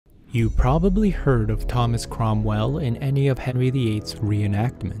You probably heard of Thomas Cromwell in any of Henry VIII's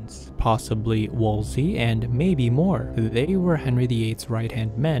reenactments, possibly Wolsey and maybe more. They were Henry VIII's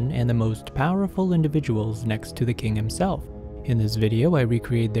right-hand men and the most powerful individuals next to the king himself. In this video, I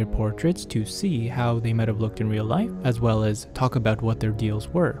recreate their portraits to see how they might have looked in real life, as well as talk about what their deals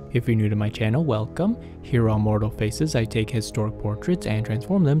were. If you're new to my channel, welcome. Here on Mortal Faces, I take historic portraits and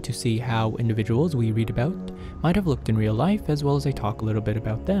transform them to see how individuals we read about might have looked in real life, as well as I talk a little bit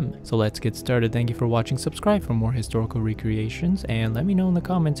about them. So let's get started. Thank you for watching, subscribe for more historical recreations, and let me know in the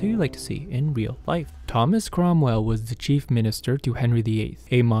comments who you'd like to see in real life. Thomas Cromwell was the chief minister to Henry VIII.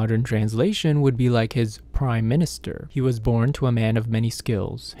 A modern translation would be like his prime minister. He was born to a man of many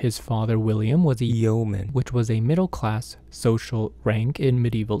skills. His father William was a yeoman, which was a middle-class social rank in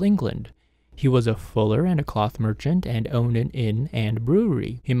medieval England. He was a fuller and a cloth merchant and owned an inn and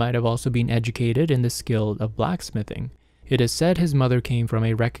brewery. He might have also been educated in the skill of blacksmithing. It is said his mother came from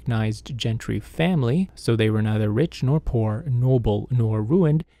a recognized gentry family, so they were neither rich nor poor, noble nor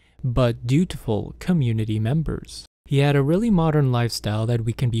ruined, but dutiful community members. He had a really modern lifestyle that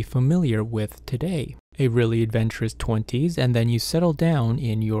we can be familiar with today. A really adventurous 20s, and then you settle down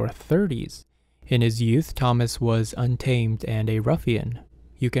in your 30s. In his youth, Thomas was untamed and a ruffian.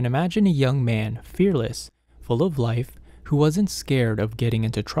 You can imagine a young man, fearless, full of life, who wasn't scared of getting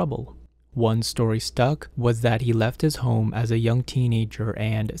into trouble. One story stuck was that he left his home as a young teenager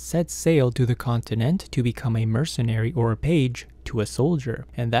and set sail to the continent to become a mercenary or a page to a soldier.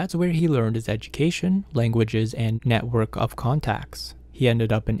 And that's where he learned his education, languages, and network of contacts. He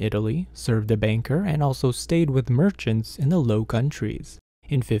ended up in Italy, served a banker, and also stayed with merchants in the Low Countries.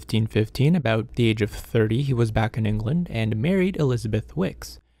 In 1515, about the age of 30, he was back in England and married Elizabeth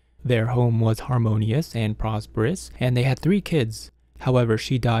Wicks. Their home was harmonious and prosperous, and they had 3 kids. However,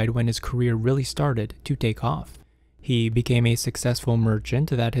 she died when his career really started to take off. He became a successful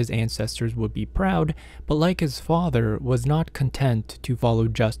merchant that his ancestors would be proud, but like his father, was not content to follow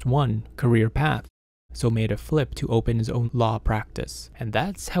just one career path, so made a flip to open his own law practice. And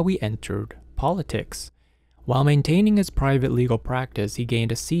that's how he entered politics. While maintaining his private legal practice, he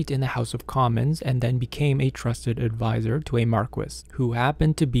gained a seat in the House of Commons and then became a trusted advisor to a marquis, who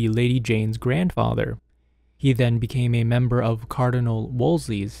happened to be Lady Jane's grandfather. He then became a member of Cardinal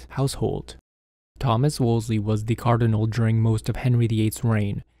Wolsey's household. Thomas Wolsey was the cardinal during most of Henry VIII's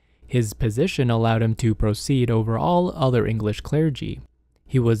reign. His position allowed him to proceed over all other English clergy.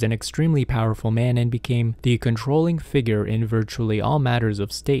 He was an extremely powerful man and became the controlling figure in virtually all matters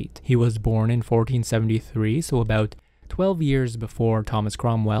of state. He was born in 1473, so about 12 years before Thomas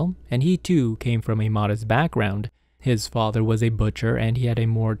Cromwell, and he too came from a modest background. His father was a butcher and he had a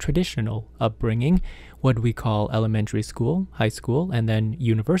more traditional upbringing, what we call elementary school, high school, and then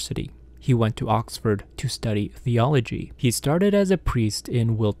university. He went to Oxford to study theology. He started as a priest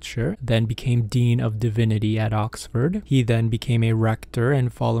in Wiltshire, then became Dean of Divinity at Oxford. He then became a rector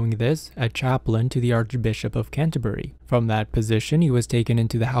and following this, a chaplain to the Archbishop of Canterbury. From that position, he was taken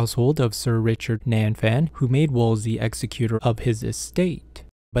into the household of Sir Richard Nanfan, who made Wolsey executor of his estate.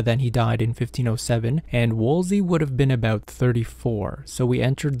 But then he died in 1507, and Wolsey would have been about 34, so he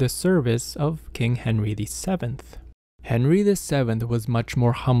entered the service of King Henry VII. Henry VII was much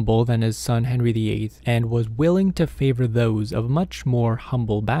more humble than his son Henry VIII and was willing to favor those of much more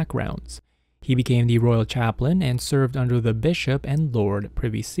humble backgrounds. He became the royal chaplain and served under the bishop and Lord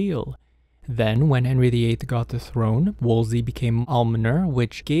Privy Seal. Then, when Henry VIII got the throne, Wolsey became almoner,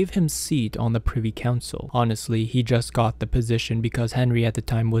 which gave him seat on the Privy Council. Honestly, he just got the position because Henry at the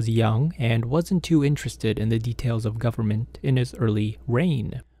time was young and wasn't too interested in the details of government in his early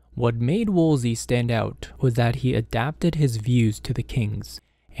reign. What made Wolsey stand out was that he adapted his views to the king's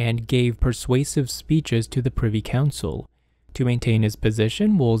and gave persuasive speeches to the Privy Council. To maintain his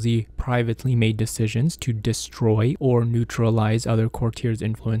position, Wolsey privately made decisions to destroy or neutralize other courtiers'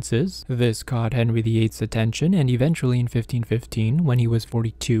 influences. This caught Henry VIII's attention, and eventually in 1515, when he was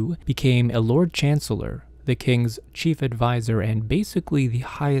 42, became a Lord Chancellor, the king's chief advisor and basically the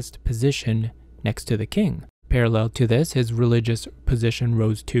highest position next to the king. Parallel to this, his religious position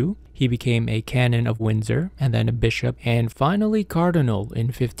rose too. He became a canon of Windsor, and then a bishop, and finally cardinal in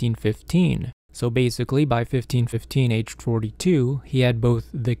 1515. So basically, by 1515, aged 42, he had both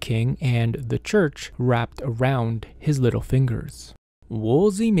the king and the church wrapped around his little fingers.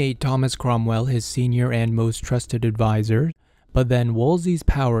 Wolsey made Thomas Cromwell his senior and most trusted advisor, but then Wolsey's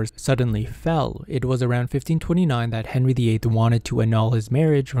powers suddenly fell. It was around 1529 that Henry VIII wanted to annul his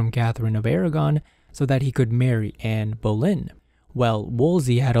marriage from Catherine of Aragon so that he could marry Anne Boleyn. Well,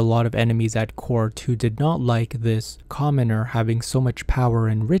 Wolsey had a lot of enemies at court who did not like this commoner having so much power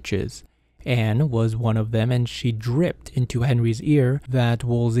and riches, Anne was one of them, and she dripped into Henry's ear that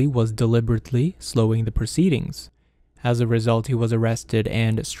Wolsey was deliberately slowing the proceedings. As a result, he was arrested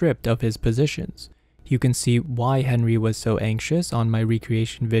and stripped of his positions. You can see why Henry was so anxious on my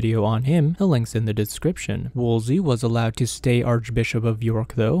recreation video on him, the link's in the description. Wolsey was allowed to stay Archbishop of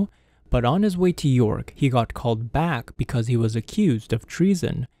York though, but on his way to York, he got called back because he was accused of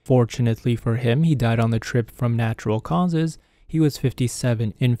treason. Fortunately for him, he died on the trip from natural causes. He was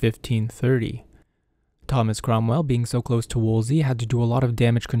 57 in 1530. Thomas Cromwell, being so close to Wolsey, had to do a lot of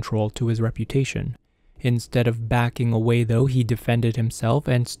damage control to his reputation. Instead of backing away though, he defended himself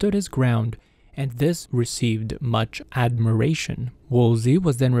and stood his ground, and this received much admiration. Wolsey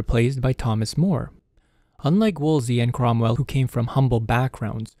was then replaced by Thomas More. Unlike Wolsey and Cromwell, who came from humble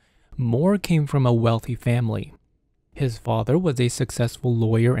backgrounds, More came from a wealthy family. His father was a successful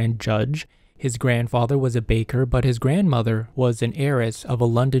lawyer and judge. His grandfather was a baker, but his grandmother was an heiress of a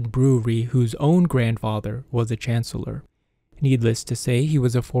London brewery whose own grandfather was a chancellor. Needless to say, he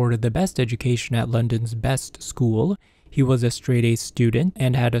was afforded the best education at London's best school. He was a straight-A student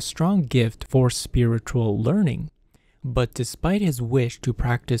and had a strong gift for spiritual learning. But despite his wish to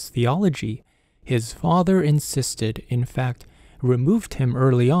practice theology, his father insisted, in fact, removed him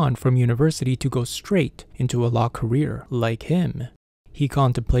early on from university to go straight into a law career like him. He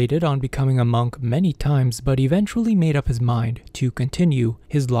contemplated on becoming a monk many times, but eventually made up his mind to continue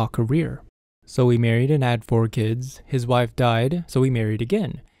his law career. So he married and had 4 kids. His wife died, so he married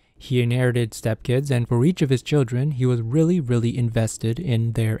again. He inherited stepkids, and for each of his children, he was really invested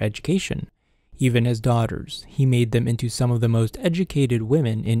in their education. Even his daughters, he made them into some of the most educated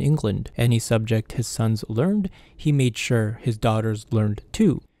women in England. Any subject his sons learned, he made sure his daughters learned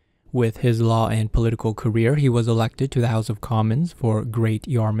too. With his law and political career, he was elected to the House of Commons for Great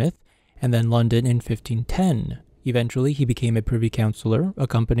Yarmouth, and then London in 1510. Eventually, he became a Privy Councillor,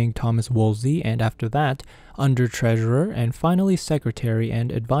 accompanying Thomas Wolsey, and after that, Under-Treasurer, and finally Secretary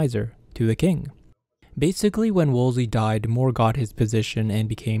and Advisor to the King. Basically, when Wolsey died, More got his position and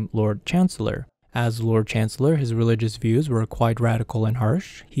became Lord Chancellor. As Lord Chancellor, his religious views were quite radical and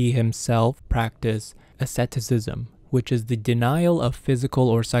harsh. He himself practiced asceticism, which is the denial of physical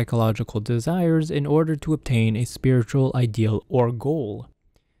or psychological desires in order to obtain a spiritual ideal or goal.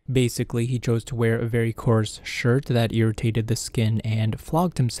 Basically, he chose to wear a very coarse shirt that irritated the skin and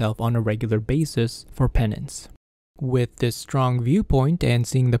flogged himself on a regular basis for penance. With this strong viewpoint and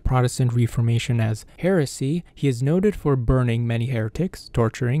seeing the Protestant Reformation as heresy, he is noted for burning many heretics,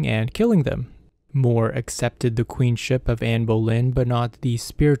 torturing, and killing them. More accepted the queenship of Anne Boleyn, but not the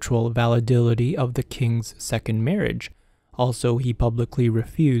spiritual validity of the king's second marriage. Also, he publicly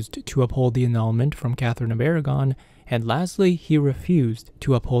refused to uphold the annulment from Catherine of Aragon, and lastly, he refused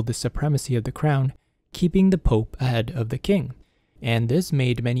to uphold the supremacy of the crown, keeping the Pope ahead of the king. And this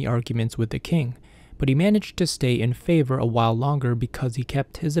made many arguments with the king, but he managed to stay in favor a while longer because he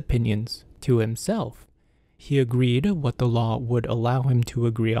kept his opinions to himself. He agreed what the law would allow him to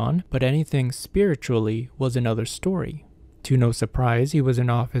agree on, but anything spiritually was another story. To no surprise, he was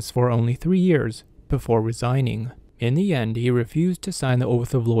in office for only 3 years before resigning. In the end, he refused to sign the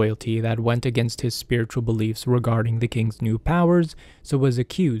oath of loyalty that went against his spiritual beliefs regarding the king's new powers, so was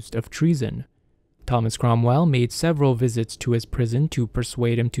accused of treason. Thomas Cromwell made several visits to his prison to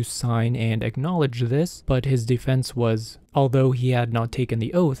persuade him to sign and acknowledge this, but his defense was, although he had not taken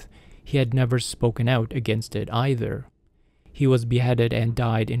the oath, he had never spoken out against it either. He was beheaded and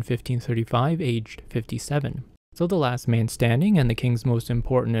died in 1535, aged 57. So the last man standing and the king's most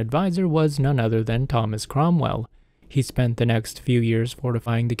important advisor was none other than Thomas Cromwell. He spent the next few years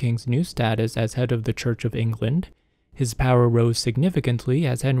fortifying the king's new status as head of the Church of England. His power rose significantly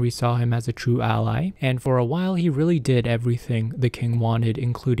as Henry saw him as a true ally, and for a while he really did everything the king wanted,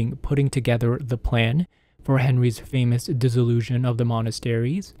 including putting together the plan for Henry's famous dissolution of the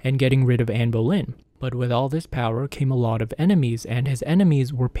monasteries and getting rid of Anne Boleyn. But with all this power came a lot of enemies, and his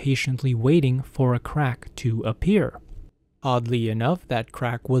enemies were patiently waiting for a crack to appear. Oddly enough, that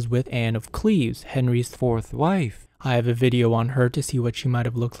crack was with Anne of Cleves, Henry's 4th wife. I have a video on her to see what she might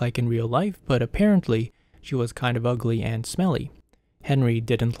have looked like in real life, but apparently she was kind of ugly and smelly. Henry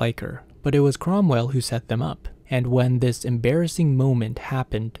didn't like her, but it was Cromwell who set them up. And when this embarrassing moment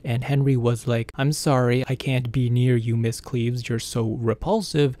happened and Henry was like, "I'm sorry, I can't be near you, Miss Cleves, you're so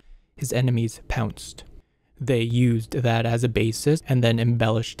repulsive," his enemies pounced. They used that as a basis and then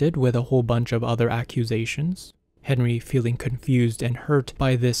embellished it with a whole bunch of other accusations. Henry, feeling confused and hurt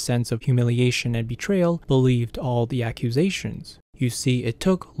by this sense of humiliation and betrayal, believed all the accusations. You see, it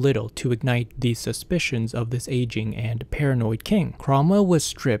took little to ignite these suspicions of this aging and paranoid king. Cromwell was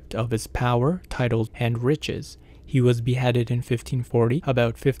stripped of his power, titles, and riches. He was beheaded in 1540,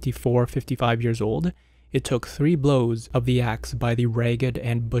 about 55 years old. It took 3 blows of the axe by the ragged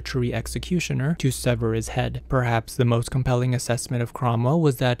and butchery executioner to sever his head. Perhaps the most compelling assessment of Cromwell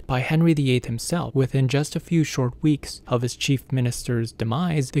was that by Henry VIII himself, within just a few short weeks of his chief minister's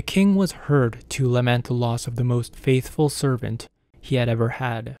demise, the king was heard to lament the loss of the most faithful servant he had ever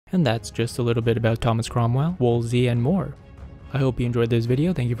had. And that's just a little bit about Thomas Cromwell, Wolsey, and more. I hope you enjoyed this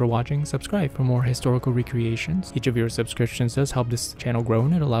video. Thank you for watching. Subscribe for more historical recreations. Each of your subscriptions does help this channel grow,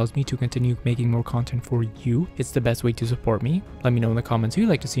 and it allows me to continue making more content for you. It's the best way to support me. Let me know in the comments who you'd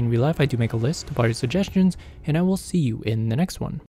like to see in real life. I do make a list of all your suggestions, and I will see you in the next one.